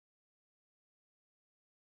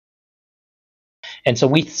And so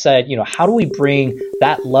we said, how do we bring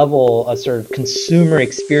that level of sort of consumer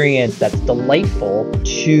experience that's delightful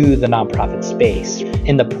to the nonprofit space?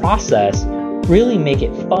 In the process, really make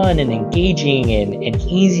it fun and engaging and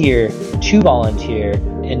easier to volunteer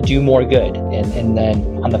and do more good. And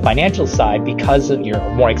then on the financial side, because you're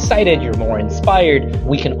more excited, you're more inspired,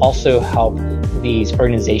 we can also help these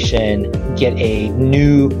organizations get a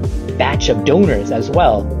new batch of donors as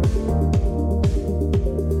well.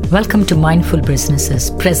 Welcome to Mindful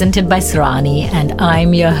Businesses, presented by Sarani, and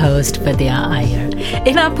I'm your host, Vidya Iyer.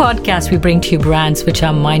 In our podcast, we bring to you brands which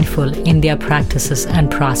are mindful in their practices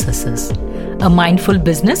and processes. A mindful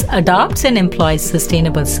business adopts and employs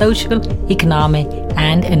sustainable social, economic,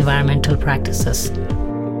 and environmental practices.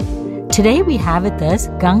 Today we have with us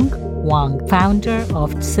Gang Wang, founder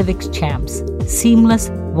of Civics Champs, Seamless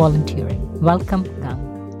Volunteering. Welcome, Gang.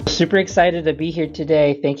 Super excited to be here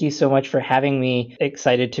today. Thank you so much for having me.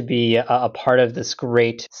 Excited to be a part of this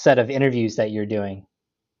great set of interviews that you're doing.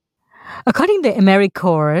 According to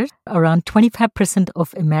AmeriCorps, around 25%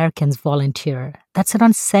 of Americans volunteer. That's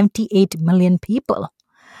around 78 million people.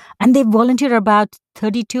 And they volunteer about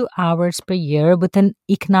 32 hours per year with an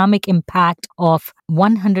economic impact of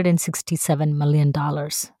 $167 million.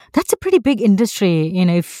 That's a pretty big industry,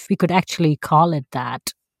 if we could actually call it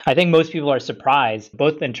that. I think most people are surprised,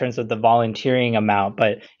 both in terms of the volunteering amount,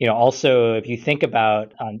 but also if you think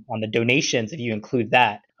about on the donations, if you include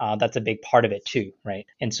that, that's a big part of it too, right?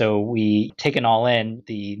 And so we take it all in.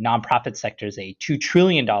 The nonprofit sector is a $2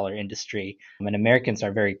 trillion industry, and Americans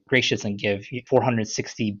are very gracious and give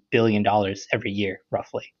 $460 billion every year,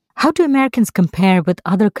 roughly. How do Americans compare with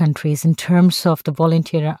other countries in terms of the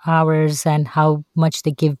volunteer hours and how much they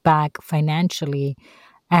give back financially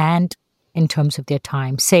and in terms of their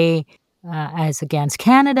time, say, as against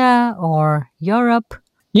Canada or Europe?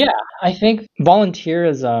 Yeah, I think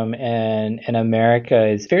volunteerism in America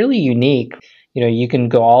is fairly unique. You can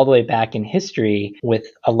go all the way back in history with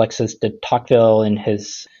Alexis de Tocqueville and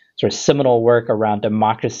his sort of seminal work around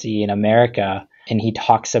democracy in America. And he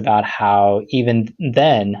talks about how even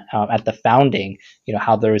then, at the founding,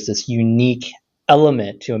 how there was this unique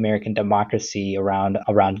element to American democracy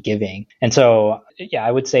around giving. And so, yeah,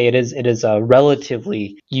 I would say it is a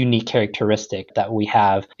relatively unique characteristic that we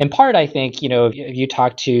have. In part, I think, if you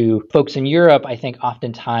talk to folks in Europe, I think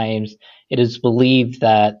oftentimes it is believed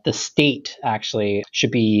that the state actually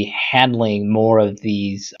should be handling more of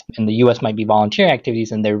these. In the US might be volunteer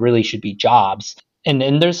activities, and there really should be jobs.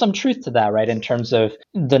 And there's some truth to that, right, in terms of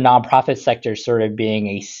the nonprofit sector sort of being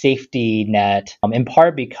a safety net, in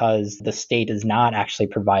part because the state is not actually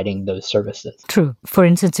providing those services. True. For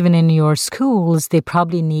instance, even in your schools, they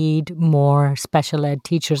probably need more special ed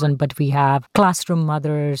teachers, but we have classroom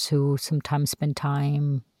mothers who sometimes spend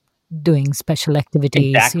time doing special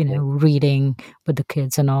activities, Exactly. Reading with the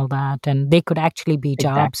kids and all that. And they could actually be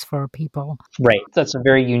jobs for people. Right. That's a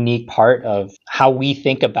very unique part of how we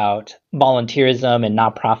think about volunteerism and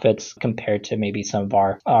nonprofits compared to maybe some of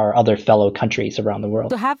our other fellow countries around the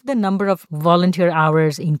world. So have the number of volunteer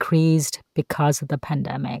hours increased because of the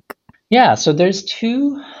pandemic? Yeah, so there's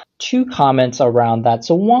two comments around that.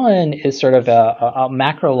 So one is sort of a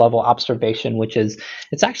macro level observation, which is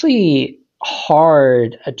it's actually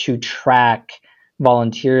hard to track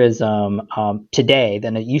volunteerism today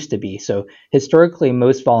than it used to be. So historically,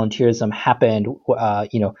 most volunteerism happened,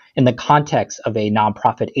 in the context of a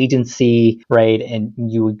nonprofit agency, right? And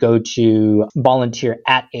you would go to volunteer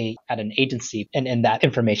at an agency, and that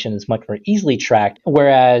information is much more easily tracked.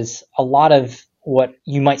 Whereas a lot of what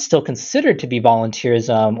you might still consider to be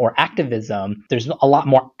volunteerism or activism, there's a lot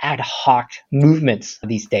more ad hoc movements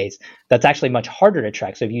these days. That's actually much harder to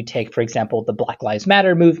track. So if you take, for example, the Black Lives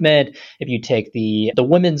Matter movement, if you take the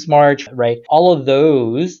Women's March, right, all of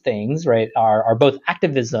those things, right, are both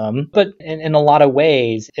activism, but in a lot of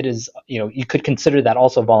ways, it is, you could consider that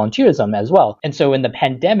also volunteerism as well. And so in the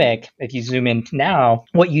pandemic, if you zoom in now,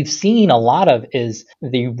 what you've seen a lot of is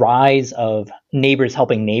the rise of neighbors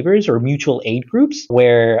helping neighbors or mutual aid groups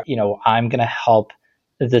where, I'm going to help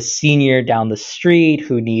the senior down the street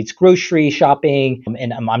who needs grocery shopping,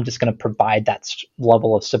 and I'm just going to provide that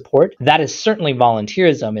level of support. That is certainly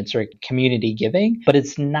volunteerism and sort of community giving, but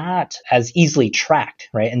it's not as easily tracked,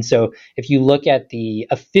 right? And so if you look at the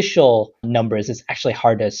official numbers, it's actually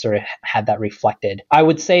hard to sort of have that reflected. I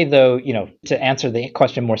would say, though, to answer the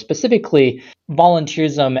question more specifically,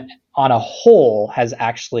 volunteerism on a whole has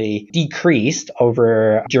actually decreased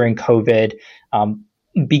during COVID.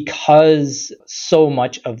 because so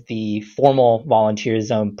much of the formal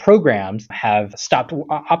volunteerism programs have stopped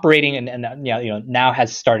operating and now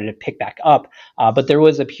has started to pick back up. But there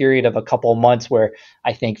was a period of a couple of months where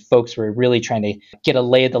I think folks were really trying to get a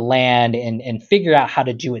lay of the land and figure out how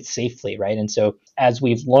to do it safely, right? And so as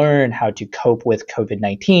we've learned how to cope with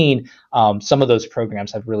COVID-19, some of those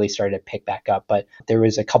programs have really started to pick back up. But there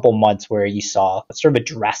was a couple months where you saw sort of a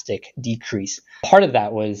drastic decrease. Part of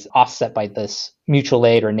that was offset by this mutual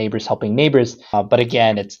aid or neighbors helping neighbors. But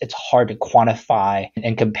again, it's hard to quantify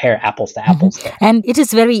and compare apples to apples. Mm-hmm. And it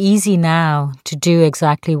is very easy now to do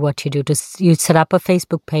exactly what you do. You set up a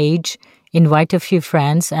Facebook page, invite a few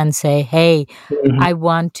friends and say, hey, I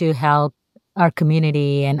want to help our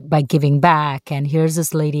community and by giving back. And here's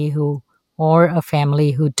this lady or a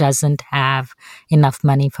family who doesn't have enough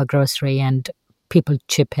money for grocery, and people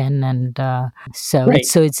chip in, and so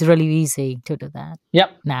it's really easy to do that.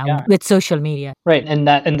 Yep. Now with social media. Right. And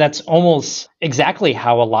that's almost exactly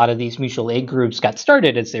how a lot of these mutual aid groups got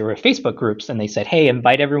started, as they were Facebook groups, and they said, hey,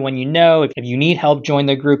 invite everyone you know. If you need help, join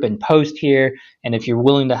the group and post here. And if you're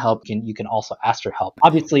willing to help, you can also ask for help.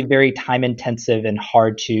 Obviously, very time intensive and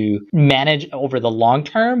hard to manage over the long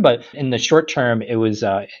term, but in the short term, it was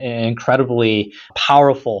incredibly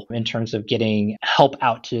powerful in terms of getting help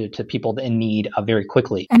out to people in need very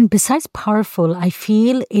quickly. And besides powerful, I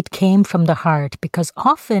feel it came from the heart, because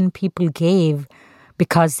often people gave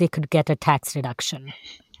because they could get a tax deduction,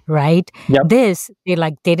 right? Yep. They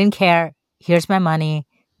didn't care. Here's my money.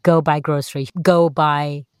 Go buy groceries. Go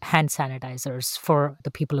buy hand sanitizers for the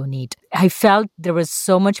people who need. I felt there was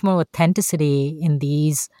so much more authenticity in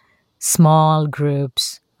these small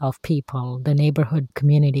groups of people, the neighborhood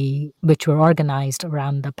community, which were organized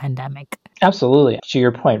around the pandemic. Absolutely. To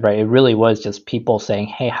your point, right? It really was just people saying,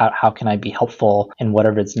 hey, how can I be helpful? And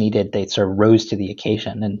whatever is needed, they sort of rose to the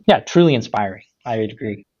occasion. And yeah, truly inspiring. I would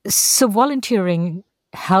agree. So volunteering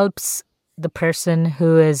helps the person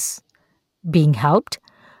who is being helped,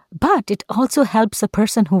 but it also helps the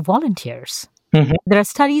person who volunteers. Mm-hmm. There are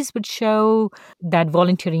studies which show that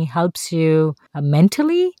volunteering helps you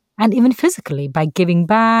mentally and even physically by giving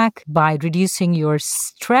back, by reducing your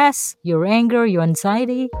stress, your anger, your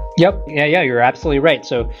anxiety. Yep. Yeah, you're absolutely right.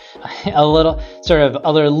 So a little sort of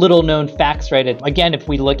other little known facts, right? Again, if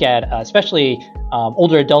we look at especially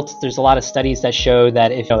older adults, there's a lot of studies that show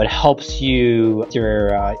that if it helps you're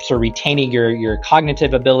sort of retaining your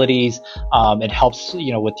cognitive abilities, it helps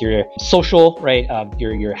with your social, right?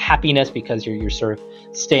 Your happiness, because you're sort of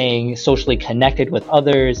staying socially connected with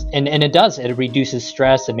others, and it reduces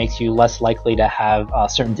stress. It makes you less likely to have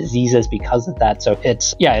certain diseases because of that. So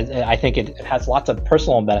I think it has lots of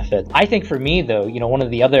personal benefits. I think for me though, one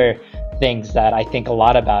of the other things that I think a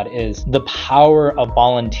lot about is the power of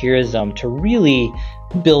volunteerism to really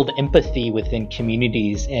build empathy within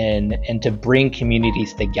communities and to bring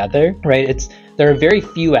communities together, right? There are very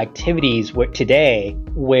few activities today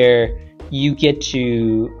where you get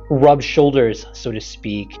to rub shoulders, so to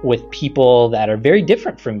speak, with people that are very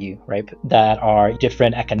different from you, right? That are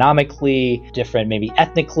different economically, different maybe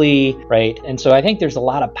ethnically, right? And so I think there's a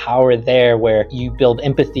lot of power there where you build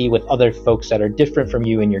empathy with other folks that are different from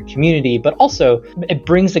you in your community, but also it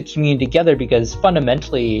brings the community together because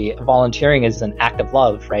fundamentally volunteering is an act of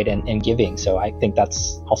love, right? And giving. So I think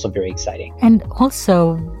that's also very exciting. And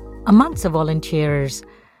also amongst the volunteers,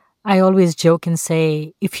 I always joke and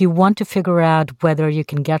say, if you want to figure out whether you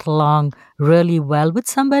can get along really well with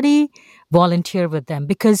somebody, volunteer with them,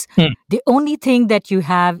 because the only thing that you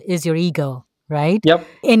have is your ego, right? Yep.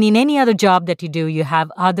 And in any other job that you do, you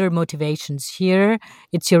have other motivations. Here,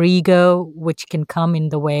 it's your ego, which can come in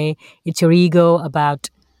the way. It's your ego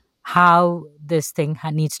about how this thing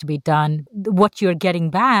needs to be done. What you're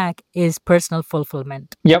getting back is personal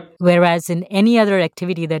fulfillment. Yep. Whereas in any other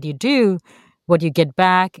activity that you do, what you get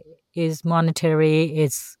back is monetary,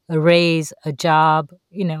 it's a raise, a job,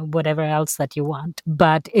 whatever else that you want.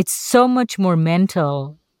 But it's so much more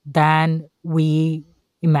mental than we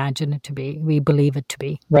imagine it to be, we believe it to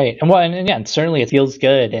be. Right. And again, certainly it feels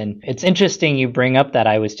good. And it's interesting you bring up that.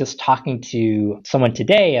 I was just talking to someone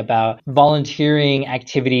today about volunteering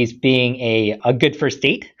activities being a good first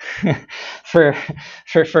date for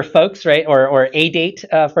folks, right? Or a date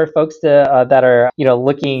for folks that are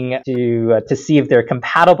looking to see if they're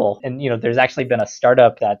compatible. And there's actually been a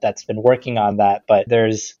startup that's been working on that. But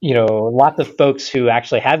there's lots of folks who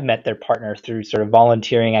actually have met their partner through sort of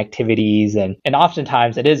volunteering activities, and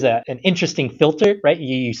oftentimes it is an interesting filter, right?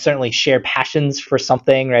 You certainly share passions for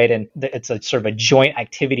something, right? And it's a sort of a joint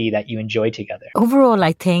activity that you enjoy together. Overall,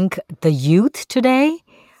 I think the youth today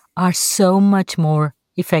are so much more,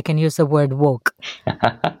 if I can use the word woke.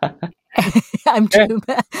 I'm too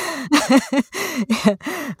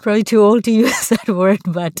probably too old to use that word,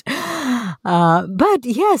 but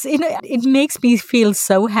yes, it makes me feel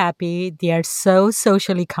so happy. They are so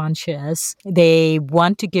socially conscious. They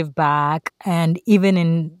want to give back, and even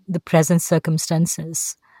in the present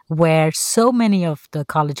circumstances, where so many of the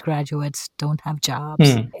college graduates don't have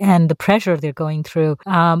jobs and the pressure they're going through.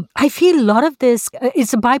 I feel a lot of this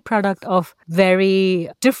is a byproduct of very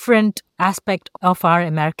different aspect of our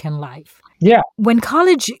American life. Yeah. When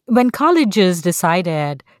colleges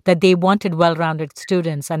decided that they wanted well-rounded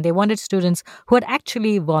students and they wanted students who had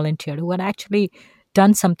actually volunteered, who had actually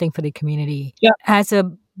done something for the community, Yeah. as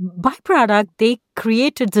a byproduct, they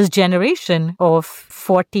created this generation of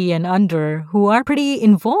 40 and under who are pretty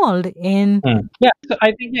involved in. Yeah, so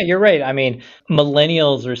I think, yeah, you're right. I mean,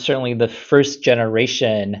 millennials were certainly the first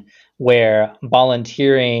generation where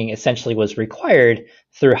volunteering essentially was required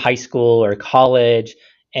through high school or college.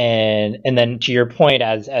 And then to your point,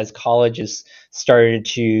 as colleges started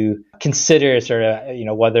to consider sort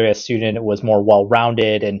of, whether a student was more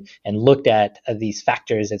well-rounded and looked at these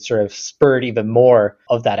factors, it sort of spurred even more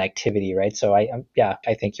of that activity, right? So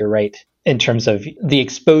I think you're right in terms of the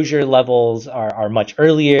exposure levels are much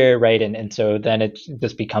earlier, right? And so then it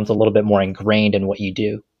just becomes a little bit more ingrained in what you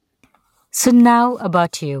do. So now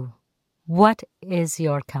about you. What is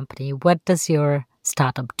your company? What does your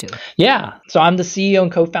startup do? Yeah. So I'm the CEO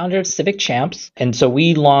and co-founder of Civic Champs. And so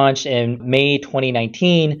we launched in May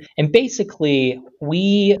 2019. And basically,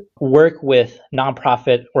 we work with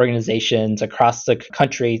nonprofit organizations across the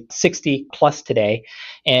country, 60 plus today.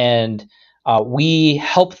 And we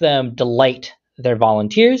help them delight their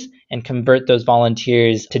volunteers and convert those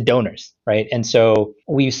volunteers to donors, right? And so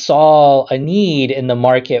we saw a need in the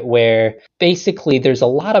market where basically there's a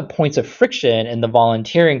lot of points of friction in the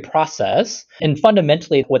volunteering process. And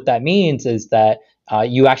fundamentally, what that means is that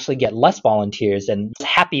you actually get less volunteers and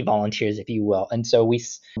happy volunteers, if you will. And so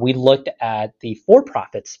we looked at the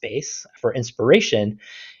for-profit space for inspiration.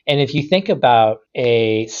 And if you think about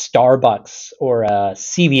a Starbucks or a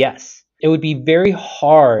CVS, it would be very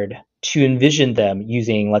hard to envision them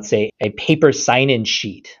using, let's say, a paper sign-in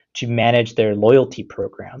sheet to manage their loyalty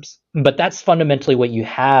programs. But that's fundamentally what you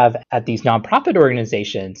have at these nonprofit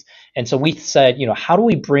organizations. And so we said, how do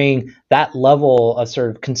we bring that level of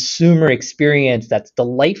sort of consumer experience that's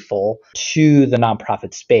delightful to the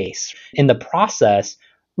nonprofit space? In the process,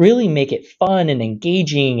 really make it fun and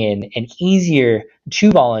engaging and easier to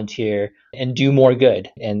volunteer and do more good.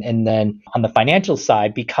 And then on the financial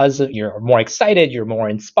side, because you're more excited, you're more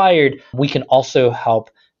inspired, we can also help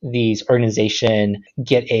these organizations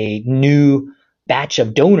get a new batch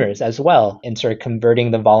of donors as well, and sort of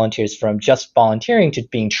converting the volunteers from just volunteering to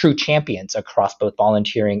being true champions across both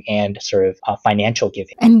volunteering and sort of financial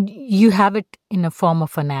giving. And you have it in a form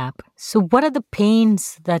of an app. So what are the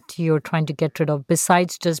pains that you're trying to get rid of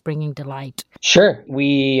besides just bringing delight? Sure.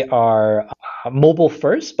 We are mobile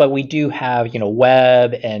first, but we do have,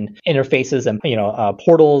 web and interfaces and,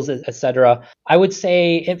 portals, et cetera. I would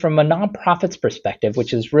say from a nonprofit's perspective,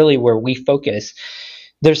 which is really where we focus,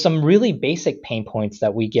 there's some really basic pain points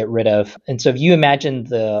that we get rid of. And so if you imagine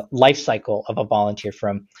the life cycle of a volunteer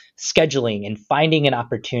from scheduling and finding an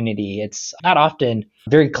opportunity, it's not often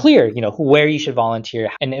very clear, where you should volunteer.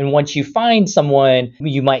 And once you find someone,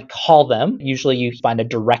 you might call them. Usually you find a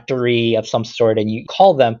directory of some sort and you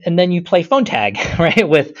call them, and then you play phone tag, right?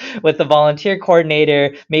 With the volunteer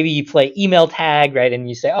coordinator. Maybe you play email tag, right? And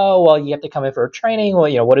you say, oh, well, you have to come in for a training.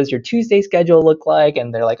 Well, what does your Tuesday schedule look like?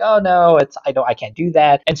 And they're like, oh no, I can't do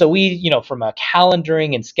that. And so we, from a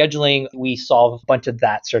calendaring and scheduling, we solve a bunch of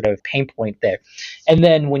that sort of pain point there. And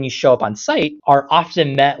then when you show up on site, are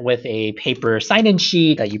often met with a paper sign-in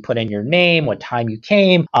sheet that you put in your name, what time you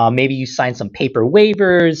came, maybe you sign some paper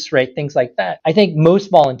waivers, right? Things like that. I think most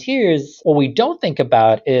volunteers, what we don't think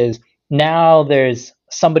about is now there's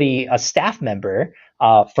somebody, a staff member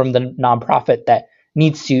from the nonprofit that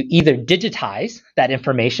needs to either digitize that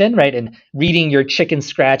information, right, and reading your chicken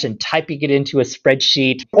scratch and typing it into a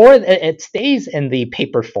spreadsheet, or it stays in the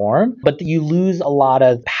paper form, but you lose a lot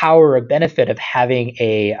of power or benefit of having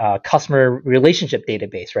a customer relationship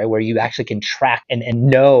database, right, where you actually can track and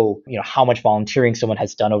know, how much volunteering someone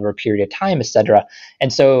has done over a period of time, et cetera.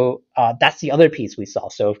 And so that's the other piece we saw.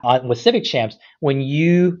 So with Civic Champs, when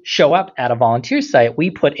you show up at a volunteer site, we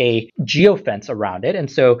put a geofence around it. And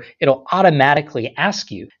so it'll automatically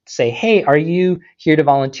ask you, say, hey, are you here to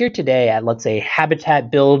volunteer today at, let's say,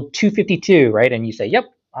 Habitat Build 252, right? And you say, yep,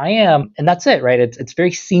 I am. And that's it, right? It's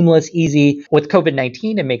very seamless, easy. With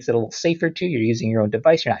COVID-19, it makes it a little safer too. You're using your own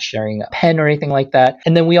device. You're not sharing a pen or anything like that.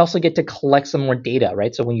 And then we also get to collect some more data,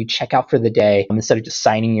 right? So when you check out for the day, instead of just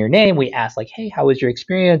signing your name, we ask like, hey, how was your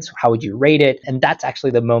experience? How would you rate it? And that's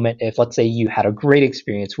actually the moment if, let's say you had a great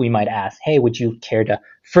experience, we might ask, hey, would you care to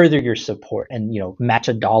further your support and, match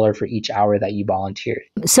 $1 for each hour that you volunteered?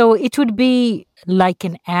 So it would be like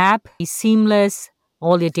an app, seamless,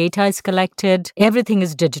 all your data is collected, everything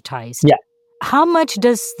is digitized. Yeah. How much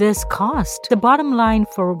does this cost? The bottom line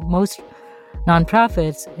for most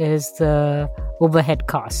nonprofits is the overhead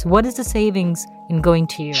costs. What is the savings in going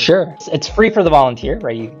to you? Sure. It's free for the volunteer,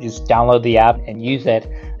 right? You just download the app and use it.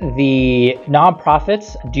 The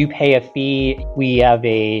nonprofits do pay a fee. We have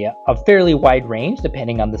a fairly wide range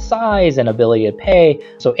depending on the size and ability to pay.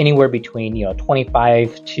 So anywhere between,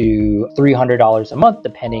 $25 to $300 a month,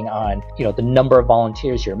 depending on, the number of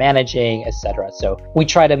volunteers you're managing, etc. So we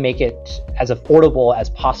try to make it as affordable as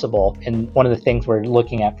possible. And one of the things we're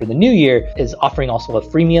looking at for the new year is offering also a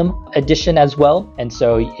freemium edition as well. And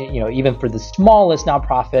so, even for the smallest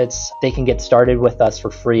nonprofits, they can get started with us for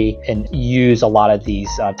free and use a lot of these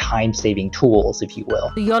time-saving tools, if you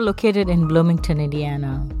will. So you're located in Bloomington,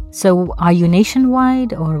 Indiana. So are you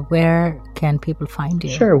nationwide, or where can people find you?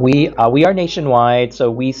 Sure. We are nationwide. So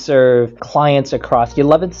we serve clients across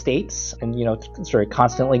 11 states and, sort of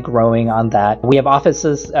constantly growing on that. We have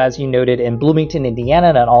offices, as you noted, in Bloomington, Indiana,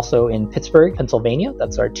 and also in Pittsburgh, Pennsylvania.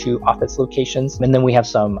 That's our 2 office locations. And then we have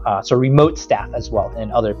some remote staff as well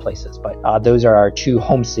in other places. But those are our 2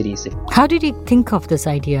 home cities. How did you think of this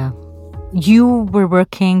idea? You were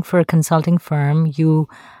working for a consulting firm. You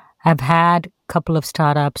have had a couple of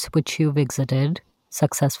startups which you've exited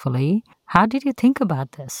successfully. How did you think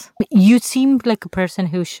about this? You seemed like a person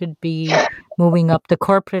who should be moving up the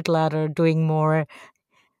corporate ladder, doing more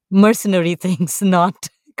mercenary things, not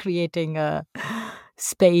creating a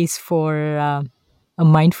space for a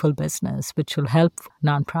mindful business, which will help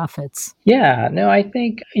nonprofits. Yeah, no, I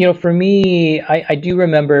think, for me, I do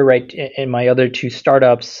remember, right, in my other 2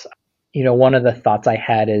 startups, one of the thoughts I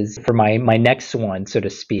had is for my next one, so to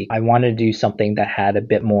speak, I wanted to do something that had a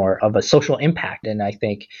bit more of a social impact. And I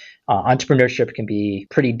think entrepreneurship can be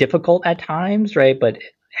pretty difficult at times, right? But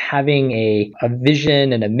having a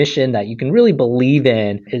vision and a mission that you can really believe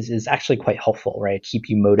in is actually quite helpful, right? Keep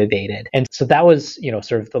you motivated. And so that was,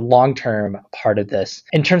 sort of the long-term part of this.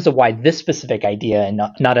 In terms of why this specific idea and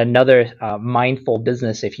not another mindful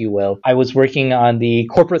business, if you will, I was working on the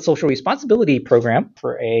corporate social responsibility program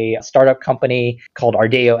for a startup company called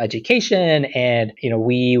Ardeo Education. And,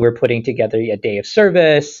 we were putting together a day of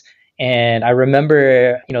service. And I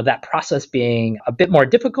remember, that process being a bit more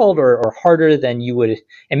difficult or harder than you would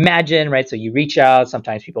imagine, right? So you reach out,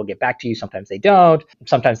 sometimes people get back to you, sometimes they don't.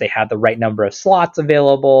 Sometimes they have the right number of slots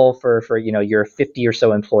available for your 50 or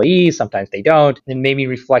so employees, sometimes they don't. It made me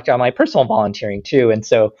reflect on my personal volunteering too. And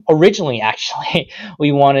so originally, actually,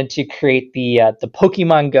 we wanted to create the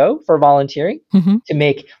Pokemon Go for volunteering to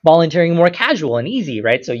make volunteering more casual and easy,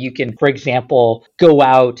 right? So you can, for example, go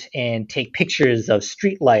out and take pictures of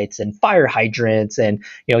streetlights and fire hydrants and,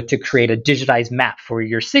 to create a digitized map for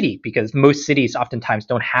your city, because most cities oftentimes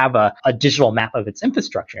don't have a digital map of its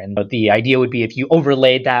infrastructure. And the idea would be if you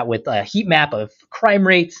overlaid that with a heat map of crime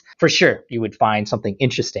rates, for sure, you would find something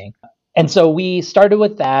interesting. And so we started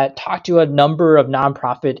with that, talked to a number of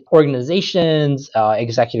nonprofit organizations,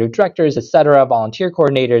 executive directors, et cetera, volunteer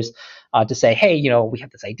coordinators, to say, hey, we have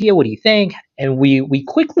this idea. What do you think? And we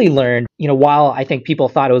quickly learned, while I think people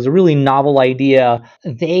thought it was a really novel idea,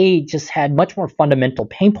 they just had much more fundamental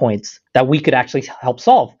pain points that we could actually help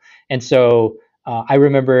solve. And so I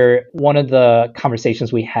remember one of the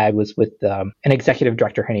conversations we had was with an executive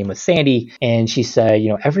director. Her name was Sandy. And she said,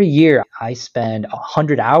 every year I spend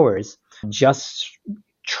 100 hours just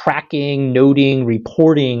tracking, noting,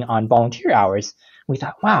 reporting on volunteer hours. We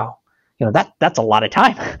thought, wow. That's a lot of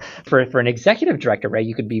time for an executive director, right?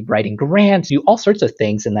 You could be writing grants, do all sorts of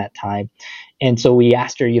things in that time. And so we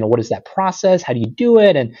asked her, what is that process? How do you do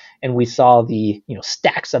it? And we saw the,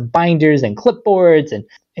 stacks of binders and clipboards.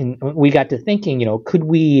 And we got to thinking, could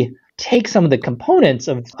we take some of the components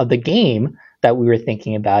of the game that we were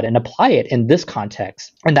thinking about and apply it in this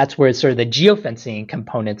context? And that's where sort of the geofencing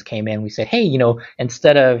components came in. We said, hey,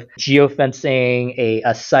 instead of geofencing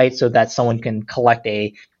a site so that someone can collect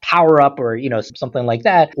a power up or, something like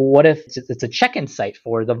that, what if it's a check-in site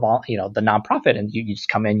for the nonprofit, and you just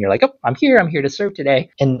come in, you're like, oh, I'm here to serve today.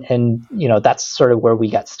 And that's sort of where we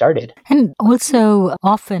got started. And also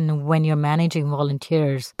often when you're managing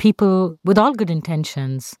volunteers, people with all good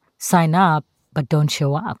intentions sign up, but don't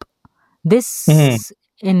show up. This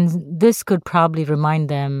and this could probably remind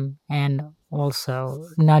them and also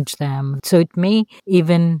nudge them. So it may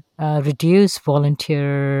even reduce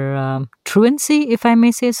volunteer truancy, if I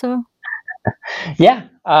may say so. Yeah.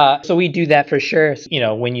 So we do that for sure.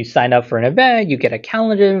 When you sign up for an event, you get a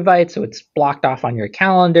calendar invite. So it's blocked off on your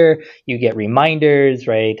calendar. You get reminders,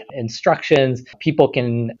 right? Instructions. People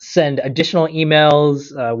can send additional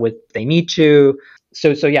emails with if they need to.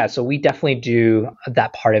 So we definitely do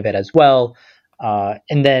that part of it as well.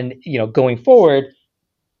 And then, going forward,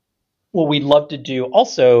 what we'd love to do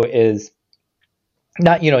also is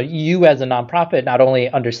not, you as a nonprofit not only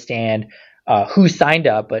understand who signed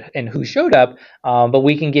up and who showed up, but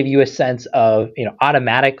we can give you a sense of,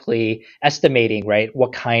 automatically estimating, right,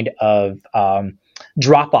 what kind of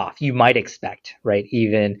drop off you might expect, right?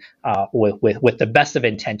 Even with the best of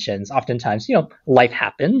intentions, oftentimes, life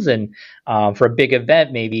happens, and for a big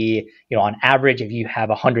event, maybe, on average, if you have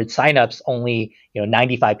 100 signups, only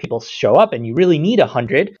 95 people show up, and you really need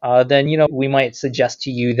 100, then we might suggest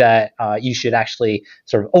to you that you should actually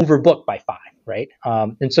sort of overbook by 5. Right.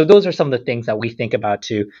 And so those are some of the things that we think about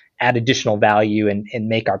to add additional value and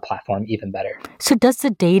make our platform even better. So does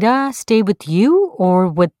the data stay with you or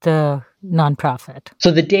with the nonprofit?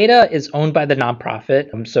 So the data is owned by the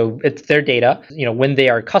nonprofit. So it's their data. When they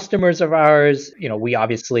are customers of ours, we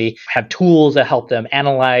obviously have tools that help them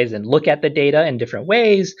analyze and look at the data in different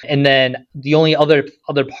ways. And then the only other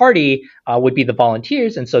party would be the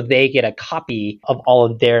volunteers. And so they get a copy of all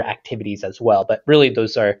of their activities as well. But really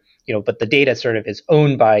those are, but the data sort of is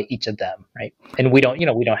owned by each of them, right? And we don't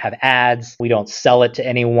have ads. We don't sell it to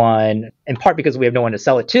anyone, in part because we have no one to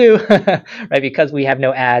sell it to, right? Because we have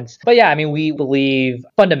no ads. But yeah, I mean, we believe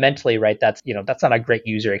fundamentally, right, that's not a great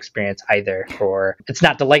user experience either, or it's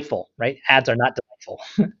not delightful, right? Ads are not delightful.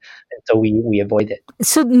 And so we avoid it.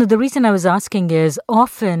 So the reason I was asking is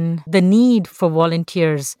often the need for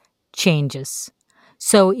volunteers changes.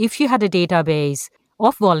 So if you had a database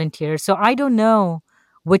of volunteers, so I don't know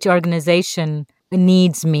which organization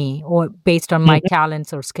needs me or based on my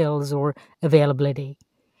talents or skills or availability.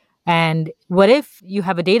 And what if you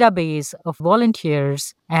have a database of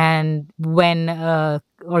volunteers, and when an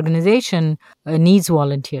organization needs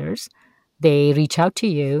volunteers, they reach out to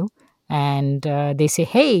you and they say,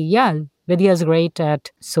 hey, yeah, Vidya's great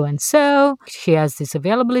at so-and-so. She has these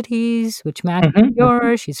availabilities which match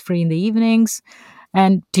yours. She's free in the evenings.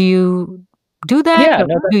 And do you do that? Yeah, Or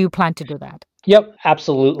no, do you plan to do that? Yep,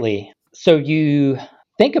 absolutely. So you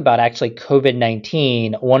think about actually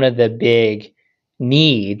COVID-19, one of the big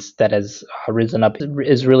needs that has risen up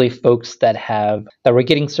is really folks that were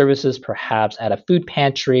getting services perhaps at a food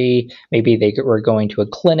pantry. Maybe they were going to a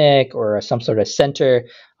clinic or some sort of center.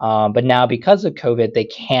 But now because of COVID, they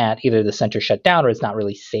can't, either the center shut down or it's not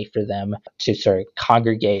really safe for them to sort of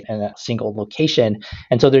congregate in a single location.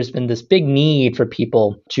 And so there's been this big need for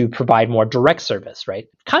people to provide more direct service, right?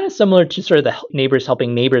 Kind of similar to sort of the neighbors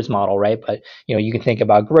helping neighbors model, right? But, you can think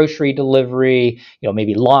about grocery delivery,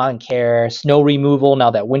 maybe lawn care, snow removal now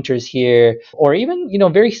that winter's here, or even,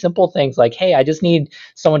 very simple things like, hey, I just need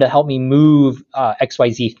someone to help me move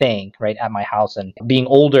XYZ thing, right, at my house. And being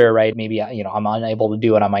older, right, maybe, I'm unable to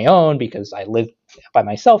do it on my own because I live by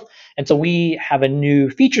myself. And so we have a new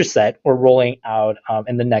feature set we're rolling out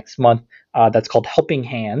in the next month that's called Helping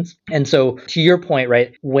Hands. And so to your point,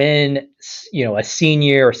 right, when, a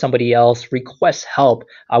senior or somebody else requests help,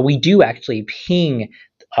 we do actually ping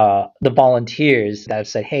the volunteers that have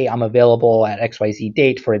said, hey, I'm available at XYZ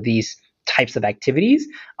date for these types of activities.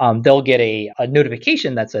 They'll get a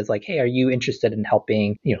notification that says like, hey, are you interested in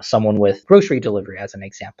helping, someone with grocery delivery as an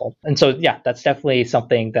example? And so, yeah, that's definitely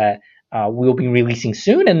something that we'll be releasing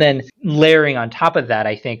soon. And then layering on top of that,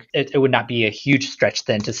 I think it would not be a huge stretch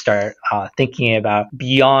then to start thinking about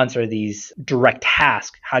beyond sort of these direct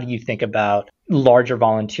tasks. How do you think about larger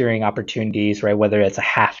volunteering opportunities, right? Whether it's a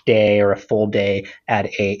half day or a full day at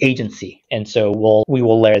a agency. And so we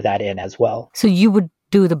will layer that in as well. So you would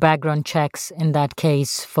do the background checks in that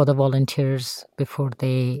case for the volunteers before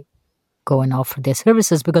they go and offer their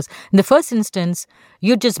services, because in the first instance,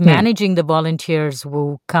 you're just managing the volunteers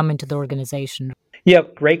who come into the organization.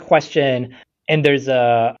 Yep, great question. And there's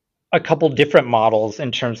a couple different models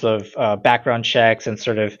in terms of background checks and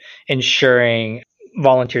sort of ensuring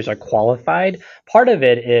volunteers are qualified. Part of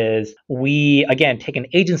it is we, again, take an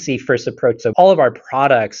agency first approach. So all of our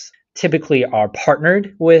products typically are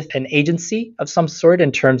partnered with an agency of some sort in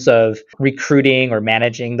terms of recruiting or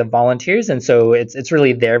managing the volunteers. And so it's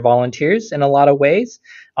really their volunteers in a lot of ways.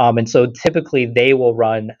 And so typically they will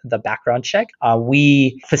run the background check.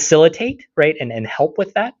 We facilitate, right, and help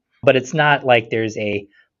with that. But it's not like there's a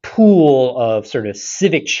pool of sort of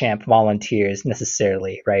civic champ volunteers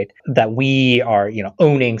necessarily, right? That we are,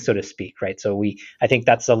 owning, so to speak, right? So I think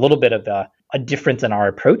that's a little bit of a difference in our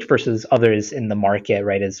approach versus others in the market,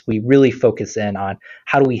 right? Is we really focus in on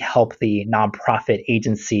how do we help the nonprofit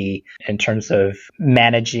agency in terms of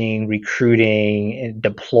managing, recruiting, and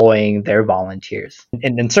deploying their volunteers.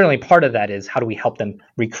 And certainly part of that is how do we help them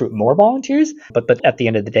recruit more volunteers? But at the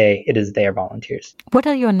end of the day, it is their volunteers. What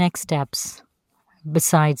are your next steps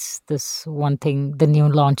besides this one thing, the new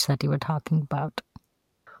launch that you were talking about?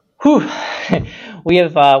 Whew. We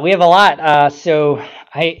have a lot. So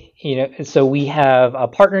we have a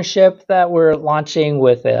partnership that we're launching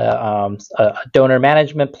with a donor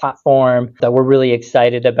management platform that we're really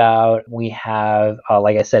excited about. We have,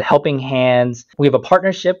 like I said, Helping Hands. We have a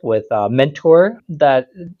partnership with Mentor that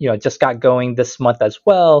just got going this month as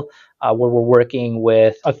well, where we're working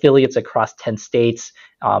with affiliates across 10 states.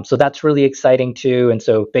 So that's really exciting too. And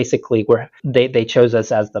so basically they chose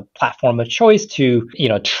us as the platform of choice to,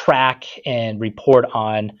 track and report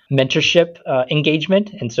on mentorship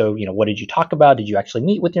engagement. And so, what did you talk about? Did you actually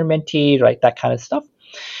meet with your mentee, right? That kind of stuff.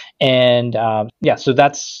 And so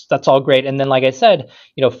that's all great. And then, like I said,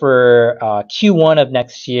 for Q1 of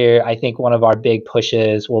next year, I think one of our big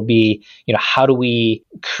pushes will be, how do we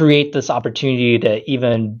create this opportunity to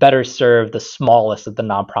even better serve the smallest of the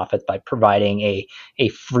nonprofits by providing a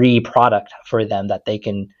free product for them that they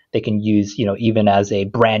can use, even as a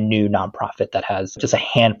brand new nonprofit that has just a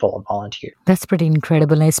handful of volunteers. That's pretty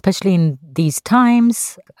incredible, especially in these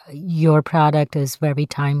times. Your product is very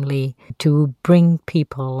timely to bring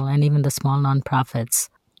people and even the small nonprofits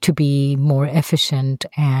to be more efficient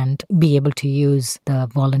and be able to use the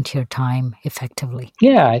volunteer time effectively.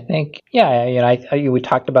 Yeah, I think, we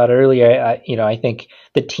talked about earlier, I think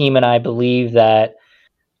the team and I believe that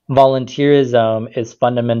volunteerism is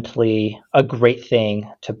fundamentally a great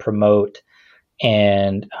thing to promote.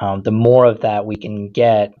 And the more of that we can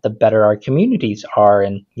get, the better our communities are,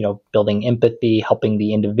 and building empathy, helping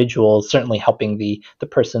the individuals, certainly helping the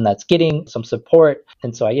person that's getting some support.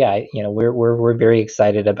 And so we're very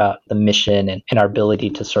excited about the mission and our ability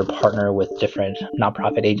to sort of partner with different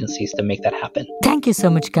nonprofit agencies to make that happen. Thank you so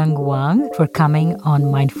much, Gang Wang, for coming on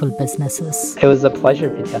Mindful Businesses. It was a pleasure,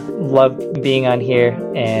 Vidya. Loved being on here,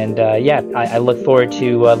 and I look forward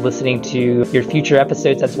to listening to your future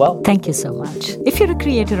episodes as well. Thank you so much. If you're a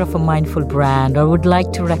creator of a mindful brand or would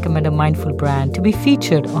like to recommend a mindful brand to be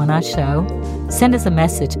featured on our show, send us a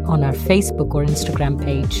message on our Facebook or Instagram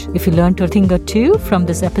page. If you learned a thing or two from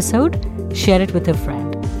this episode, share it with a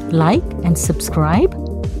friend. Like and subscribe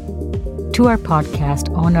to our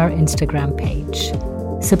podcast on our Instagram page.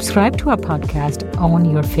 Subscribe to our podcast on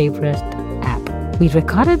your favorite app. We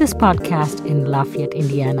recorded this podcast in Lafayette,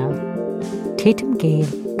 Indiana. Tatum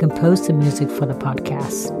Gale composed the music for the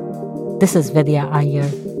podcast. This is Vidya Iyer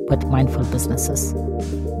with Mindful Businesses.